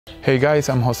Hey guys,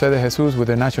 I'm José de Jesús with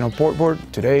the National Pork Board.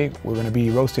 Today we're going to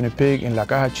be roasting a pig in la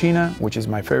caja china, which is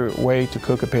my favorite way to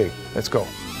cook a pig. Let's go.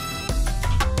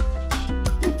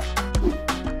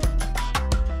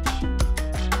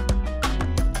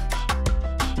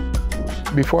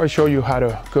 Before I show you how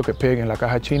to cook a pig in la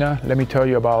caja china, let me tell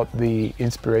you about the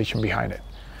inspiration behind it.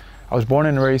 I was born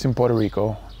and raised in Puerto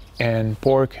Rico, and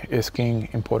pork is king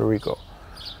in Puerto Rico.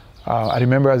 I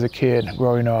remember as a kid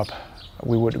growing up,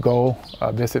 we would go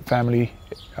visit family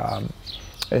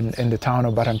in the town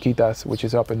of Barranquitas, which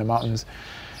is up in the mountains,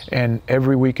 and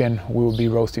every weekend we would be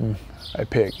roasting a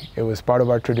pig. It was part of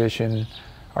our tradition.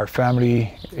 Our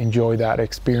family enjoyed that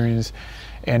experience,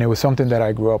 and it was something that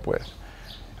I grew up with.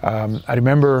 I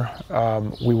remember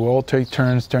we would all take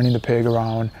turns turning the pig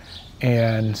around,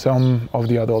 and some of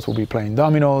the adults will be playing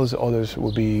dominoes, others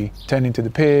will be tending to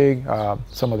the pig,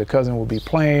 some of the cousins will be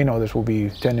playing, others will be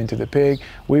tending to the pig.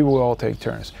 We will all take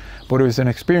turns. But it was an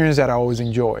experience that I always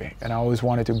enjoy, and I always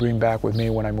wanted to bring back with me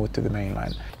when I moved to the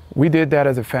mainland. We did that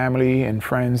as a family and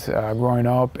friends growing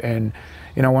up, and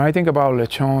you know, when I think about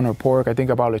lechón or pork, I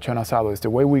think about lechón asado. It's the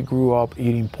way we grew up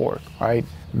eating pork, right?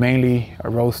 Mainly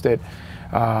roasted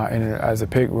and as a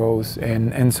pig roast,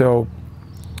 and so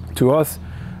to us,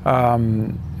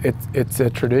 it's a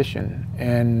tradition,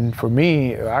 and for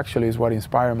me actually is what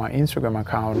inspired my Instagram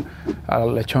account,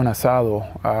 Lechón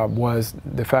Asado, was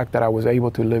the fact that I was able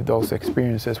to live those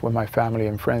experiences with my family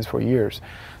and friends for years.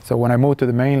 So when I moved to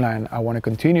the mainland, I want to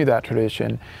continue that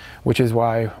tradition, which is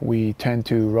why we tend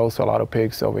to roast a lot of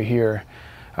pigs over here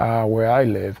where I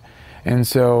live. And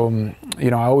so, you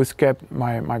know, I always kept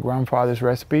my grandfather's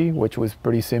recipe, which was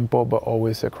pretty simple, but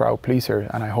always a crowd pleaser.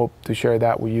 And I hope to share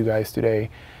that with you guys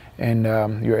today. And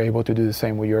you're able to do the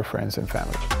same with your friends and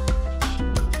family.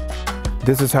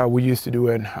 This is how we used to do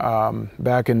it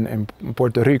back in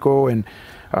Puerto Rico. And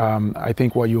I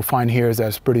think what you'll find here is that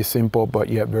it's pretty simple, but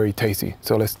yet very tasty.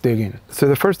 So let's dig in. So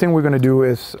the first thing we're gonna do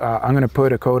is I'm gonna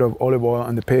put a coat of olive oil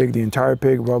on the pig, the entire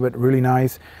pig, rub it really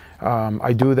nice.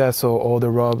 I do that so all the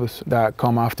rubs that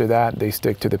come after that, they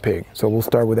stick to the pig. So we'll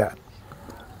start with that.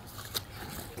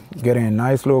 Getting a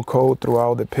nice little coat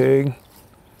throughout the pig,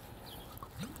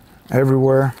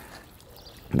 everywhere.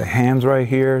 The hands right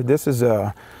here. This is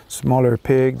a smaller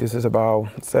pig. This is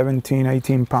about 17,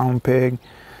 18 pound pig.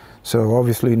 So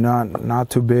obviously not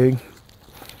too big.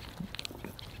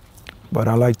 But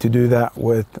I like to do that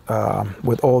with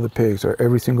all the pigs, or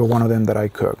every single one of them that I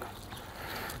cook.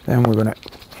 Then we're gonna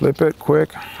flip it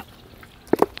quick,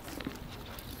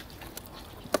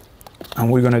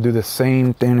 and we're gonna do the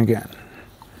same thing again.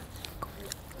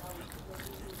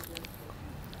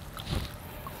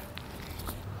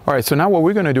 All right, so now what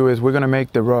we're gonna do is we're gonna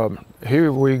make the rub.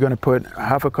 Here we're gonna put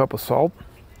half a cup of salt.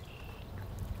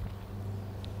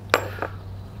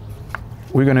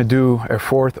 We're gonna do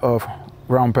 1/4 of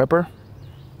ground pepper.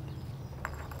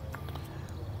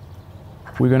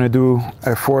 We're gonna do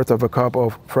 1/4 of a cup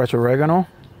of fresh oregano.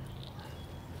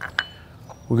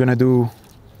 We're gonna do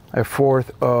 1/4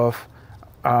 of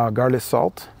garlic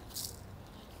salt.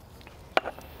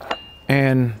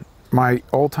 And my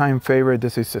all-time favorite,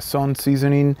 this is the sun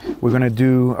seasoning. We're gonna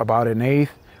do about 1/8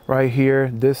 right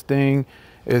here. This thing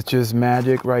is just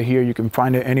magic right here. You can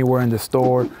find it anywhere in the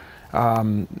store.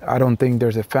 I don't think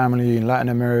there's a family in Latin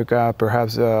America,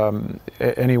 perhaps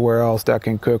anywhere else, that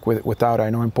can cook without it. I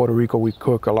know in Puerto Rico we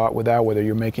cook a lot with that, whether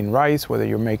you're making rice, whether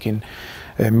you're making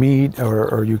meat,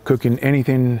 or you're cooking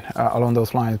anything along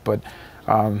those lines, but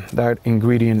that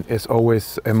ingredient is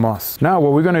always a must. Now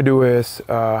what we're gonna do is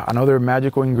another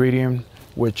magical ingredient,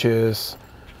 which is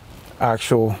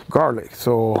actual garlic.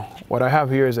 So what I have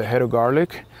here is a head of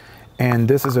garlic, and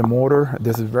this is a mortar.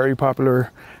 This is very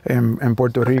popular in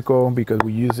Puerto Rico because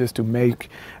we use this to make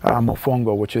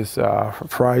mofongo, which is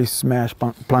fried smashed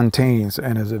plantains,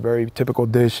 and is a very typical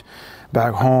dish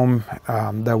back home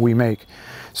that we make.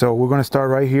 So we're gonna start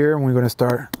right here, and we're gonna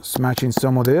start smashing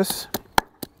some of this.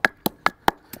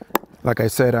 Like I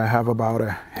said, I have about a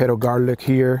head of garlic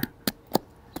here,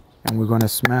 and we're gonna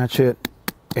smash it,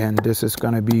 and this is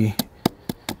gonna be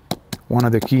one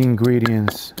of the key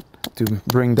ingredients to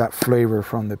bring that flavor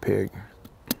from the pig.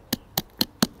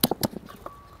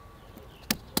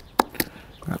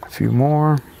 Got a few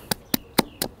more.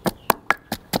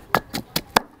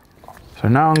 So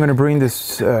now I'm gonna bring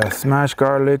this smashed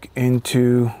garlic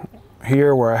into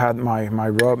here where I had my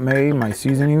rub made, my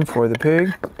seasoning for the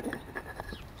pig.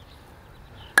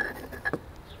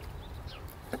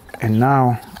 And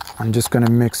now I'm just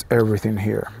gonna mix everything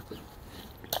here.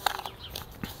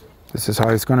 This is how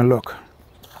it's gonna look.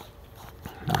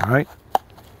 All right.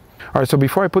 All right, so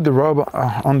before I put the rub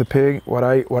on the pig, what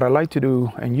I like to do,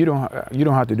 and you don't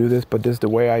have to do this, but this is the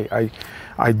way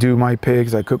I do my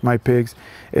pigs, I cook my pigs,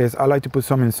 is I like to put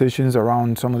some incisions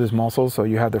around some of these muscles. So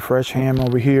you have the fresh ham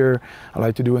over here, I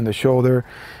like to do in the shoulder,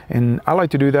 and I like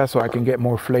to do that so I can get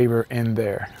more flavor in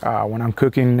there. When I'm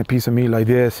cooking a piece of meat like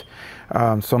this,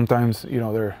 sometimes, you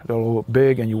know, they're a little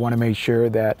big, and you want to make sure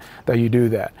that you do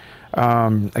that.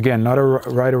 Again, not a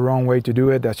right or wrong way to do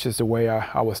it, that's just the way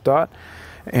I was taught.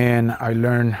 And I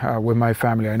learned with my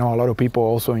family. I know a lot of people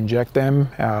also inject them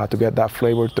to get that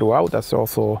flavor throughout. That's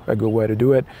also a good way to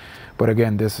do it. But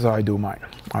again, this is how I do mine.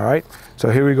 All right,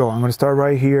 so here we go. I'm going to start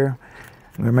right here.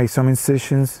 I'm going to make some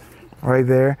incisions right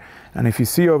there. And if you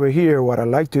see over here, what I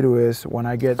like to do is when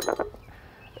I get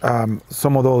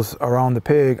some of those around the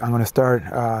pig, I'm going to start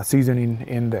seasoning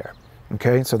in there.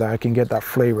 Okay, so that I can get that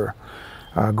flavor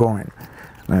going.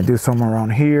 I'm going to do some around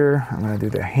here. I'm going to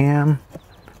do the ham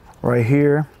right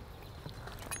here.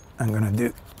 I'm gonna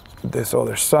do this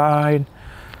other side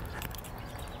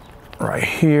right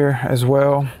here as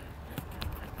well.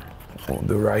 We'll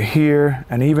do right here,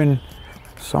 and even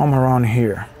some around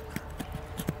here.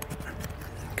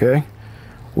 Okay,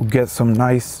 we'll get some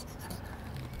nice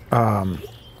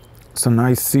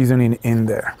seasoning in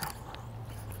there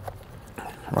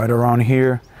right around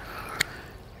here.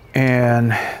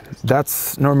 And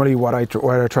that's normally what I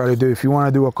try to do. If you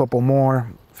want to do a couple more,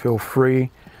 feel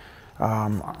free.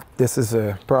 This is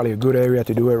probably a good area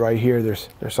to do it right here.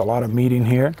 There's a lot of meat in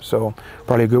here, so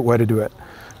probably a good way to do it.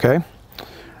 Okay,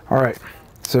 all right,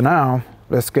 so now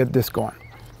let's get this going.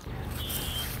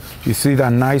 You see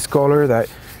that nice color,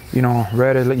 that, you know,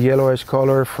 red yellowish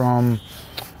color from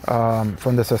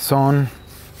the sazon?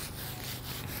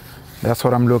 That's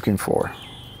what I'm looking for.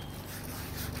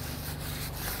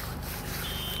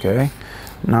 Okay,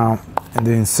 now in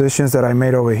the incisions that I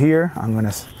made over here, I'm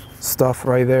gonna stuff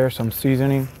right there some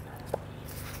seasoning.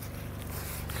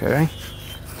 Okay,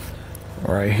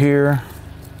 right here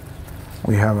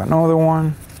we have another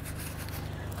one.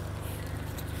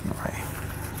 Right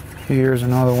here's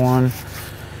another one.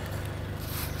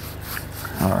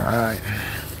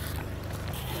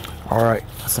 All right,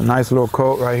 that's a nice little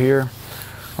coat right here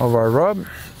of our rub.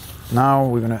 Now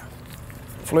we're gonna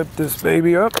flip this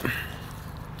baby up,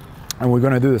 and we're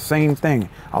gonna do the same thing.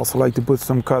 I also like to put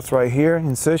some cuts right here,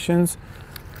 incisions.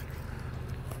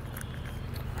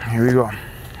 Here we go.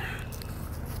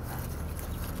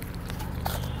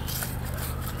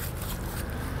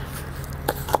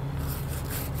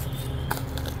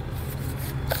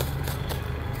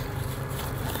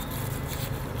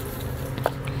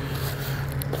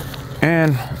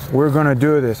 And we're gonna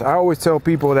do this. I always tell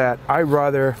people that I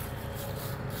rather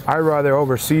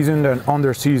over season than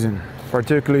under season,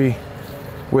 particularly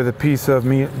with a piece of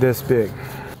meat this big.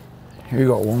 Here we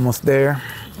go, almost there.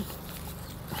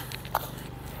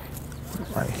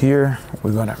 Right here,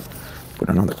 we're gonna put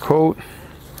another coat.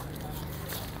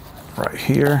 Right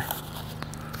here.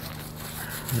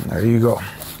 And there you go.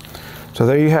 So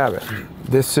there you have it.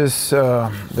 This is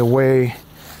the way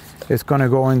it's gonna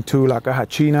go into la caja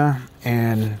china,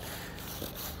 and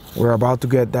we're about to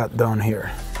get that done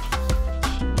here.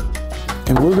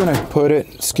 And we're gonna put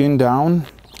it skin down,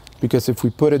 because if we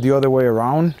put it the other way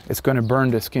around, it's gonna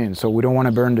burn the skin. So we don't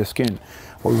wanna burn the skin.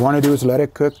 What we wanna do is let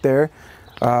it cook there.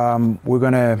 We're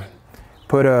gonna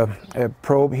put a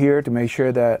probe here to make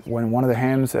sure that when one of the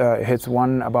hams hits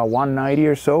about 190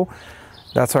 or so,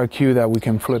 that's our cue that we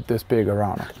can flip this pig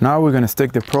around. Now we're gonna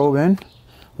stick the probe in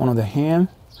one of the ham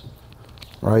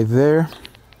right there.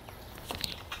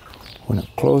 We're gonna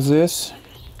close this.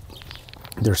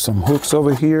 There's some hooks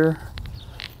over here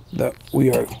that we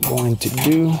are going to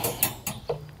do.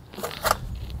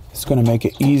 It's gonna make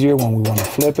it easier when we wanna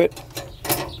flip it.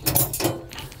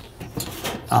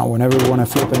 Whenever we wanna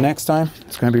flip it next time,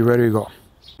 it's gonna be ready to go.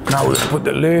 Now we're gonna put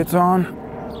the lids on.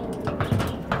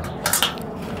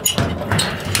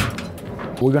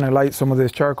 We're gonna light some of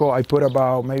this charcoal. I put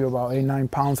maybe about 8-9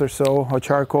 pounds or so of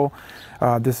charcoal.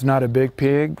 This is not a big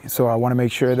pig, so I wanna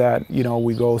make sure that, you know,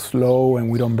 we go slow and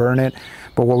we don't burn it.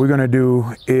 But what we're gonna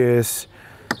do is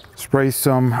spray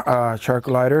some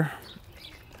charcoal lighter,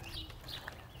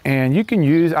 and you can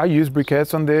use, I use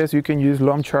briquettes on this. You can use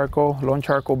lump charcoal. Lump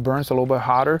charcoal burns a little bit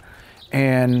hotter,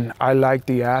 and I like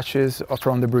the ashes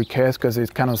from the briquettes because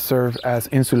it kind of serves as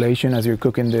insulation as you're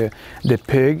cooking the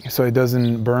pig, so it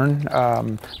doesn't burn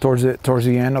towards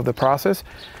the end of the process.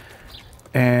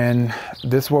 And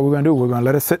this is what we're gonna do. We're gonna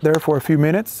let it sit there for a few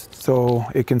minutes so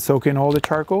it can soak in all the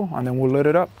charcoal, and then we'll lit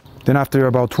it up. Then after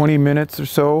about 20 minutes or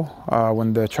so,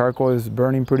 when the charcoal is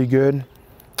burning pretty good,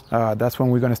 that's when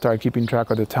we're gonna start keeping track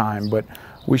of the time. But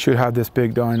we should have this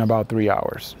pig done in about 3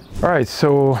 hours. All right,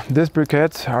 so these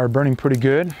briquettes are burning pretty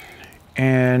good.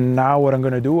 And now what I'm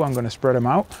gonna do, I'm gonna spread them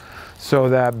out so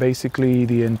that basically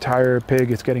the entire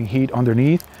pig is getting heat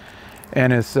underneath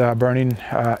and it's burning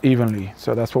evenly.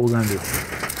 So that's what we're gonna do.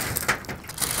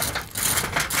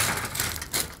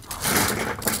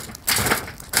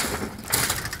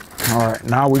 All right,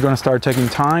 now we're gonna start taking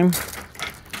time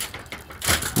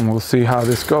and we'll see how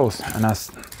this goes. And as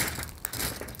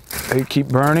they keep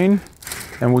burning,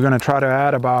 and we're gonna try to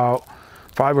add about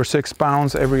 5 or 6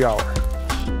 pounds every hour.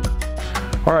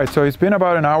 All right, so it's been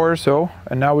about an hour or so,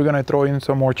 and now we're gonna throw in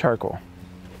some more charcoal.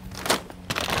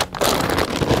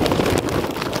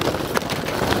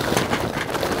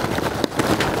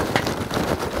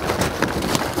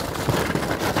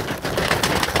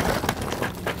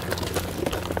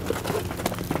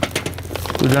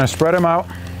 We're gonna spread them out.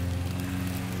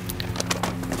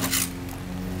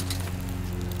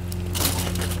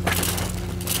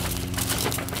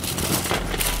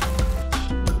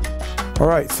 All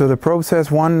right, so the probe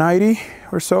says 190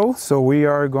 or so, so we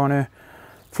are gonna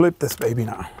flip this baby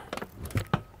now.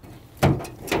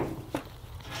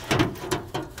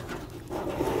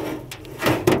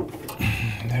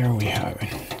 There we have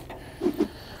it.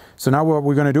 So now what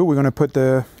we're gonna do, we're gonna put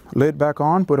the lid back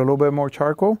on, put a little bit more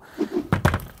charcoal.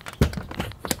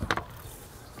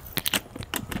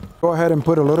 Go ahead and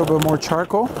put a little bit more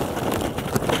charcoal.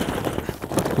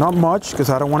 Not much,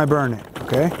 because I don't want to burn it,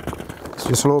 okay? It's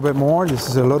just a little bit more. This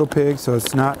is a little pig, so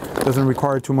doesn't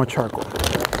require too much charcoal.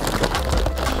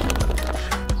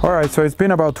 All right, so it's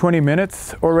been about 20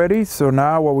 minutes already. So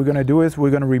now what we're gonna do is we're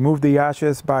gonna remove the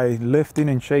ashes by lifting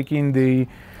and shaking the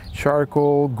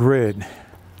charcoal grid.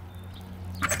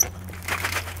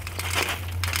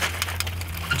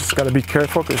 Just gotta be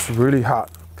careful because it's really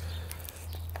hot.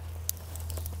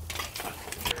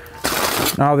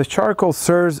 Now the charcoal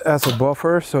serves as a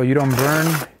buffer so you don't burn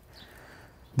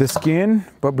the skin,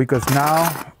 but because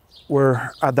now we're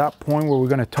at that point where we're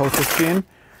gonna toast the skin,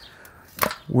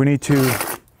 we need to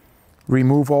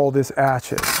remove all this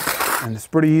ashes. And it's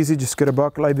pretty easy, just get a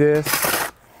bucket like this.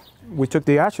 We took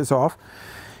the ashes off,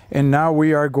 and now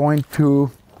we are going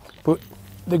to put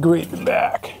the grid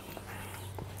back.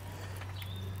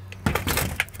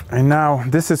 And now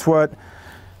this is what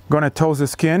gonna toast the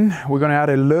skin. We're gonna add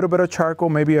a little bit of charcoal,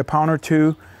 maybe a pound or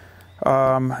 2,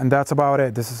 and that's about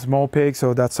it. This is a small pig,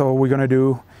 so that's all we're gonna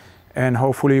do, and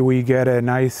hopefully we get a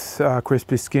nice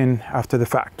crispy skin after the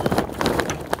fact.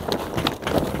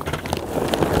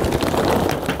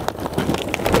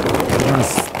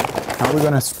 Now we're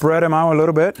gonna spread them out a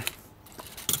little bit.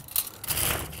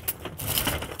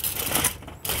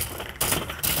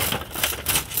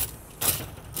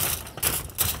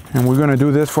 And we're gonna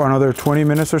do this for another 20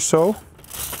 minutes or so,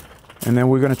 and then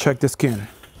we're gonna check the skin.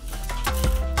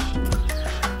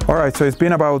 All right, so it's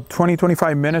been about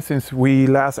 20-25 minutes since we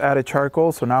last added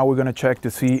charcoal, so now we're gonna check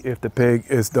to see if the pig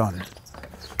is done.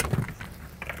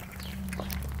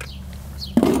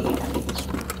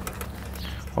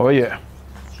 Oh yeah,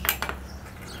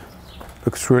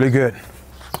 looks really good.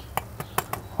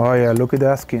 Oh yeah, look at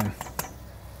that skin.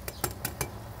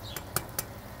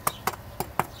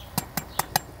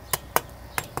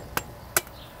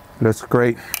 Looks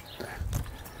great.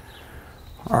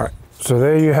 All right, so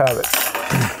there you have it.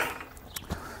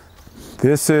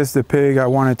 This is the pig I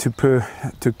wanted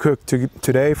to cook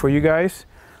today for you guys.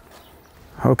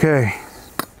 Okay,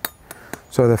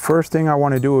 so the first thing I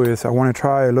want to do is I want to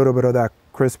try a little bit of that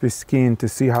crispy skin to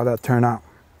see how that turned out.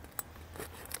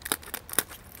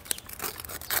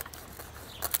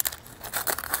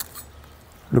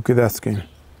 Look at that skin.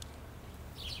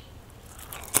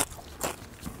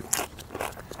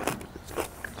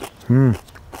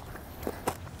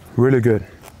 Really good.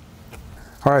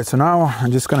 All right, so now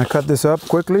I'm just gonna cut this up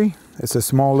quickly. It's a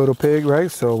small little pig,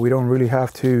 right? So we don't really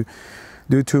have to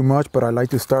do too much, but I like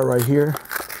to start right here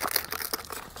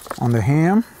on the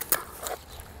ham.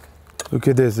 Look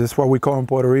at this. This is what we call in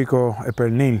Puerto Rico a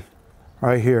pernil,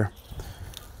 right here.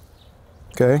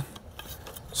 Okay,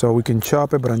 so we can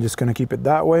chop it, but I'm just gonna keep it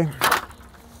that way.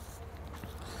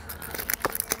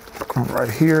 Come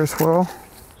right here as well.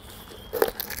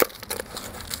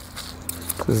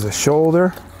 This is the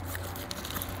shoulder.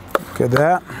 Look at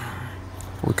that.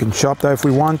 We can chop that if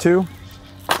we want to.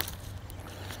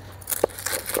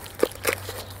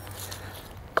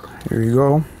 Here you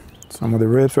go. Some of the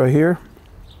ribs right here.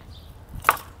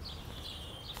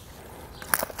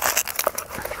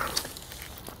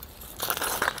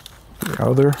 The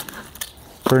other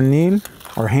pernil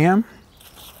or ham.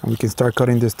 And we can start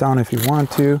cutting this down if you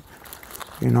want to.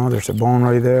 You know, there's a bone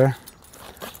right there.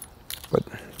 But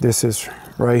this is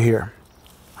right here.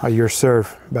 how you're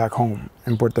served back home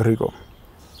in Puerto Rico.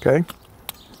 Okay?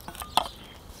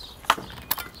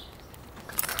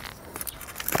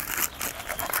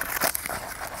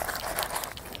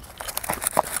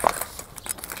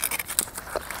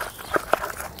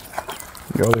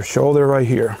 The other shoulder right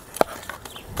here.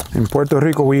 In Puerto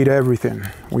Rico, we eat everything.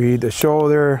 We eat the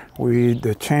shoulder, we eat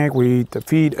the shank, we eat the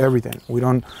feet, everything. We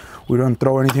don't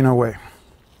throw anything away.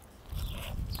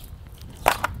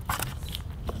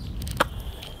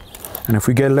 And if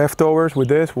we get leftovers with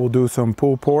this, we'll do some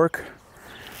pulled pork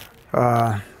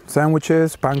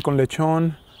sandwiches, pan con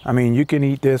lechón. I mean, you can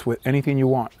eat this with anything you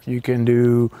want. You can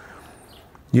do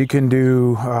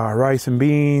rice and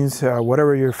beans,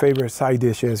 whatever your favorite side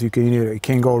dish is, you can eat it. You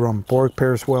can't go wrong. Pork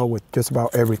pairs well with just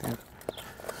about everything.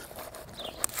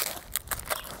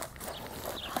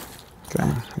 Okay,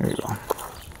 here you go.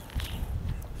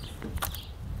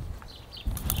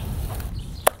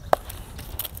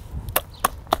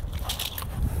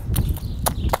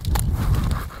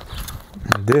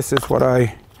 And this is what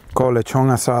I call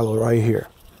lechón asado right here.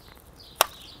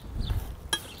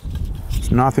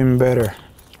 It's nothing better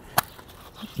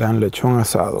than lechón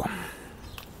asado,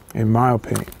 in my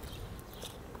opinion.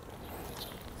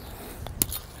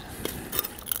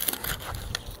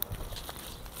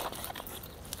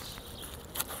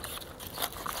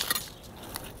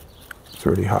 It's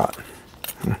really hot.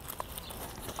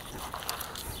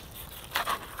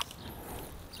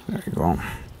 There you go.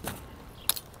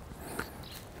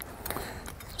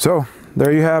 So,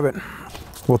 there you have it.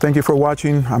 Well, thank you for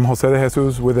watching. I'm Jose de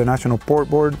Jesus with the National Pork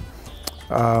Board.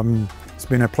 It's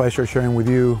been a pleasure sharing with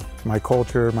you my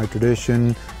culture, my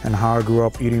tradition, and how I grew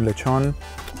up eating lechón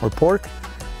or pork.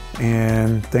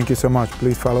 And thank you so much.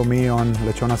 Please follow me on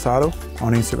Lechón Asado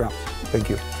on Instagram. Thank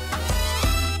you.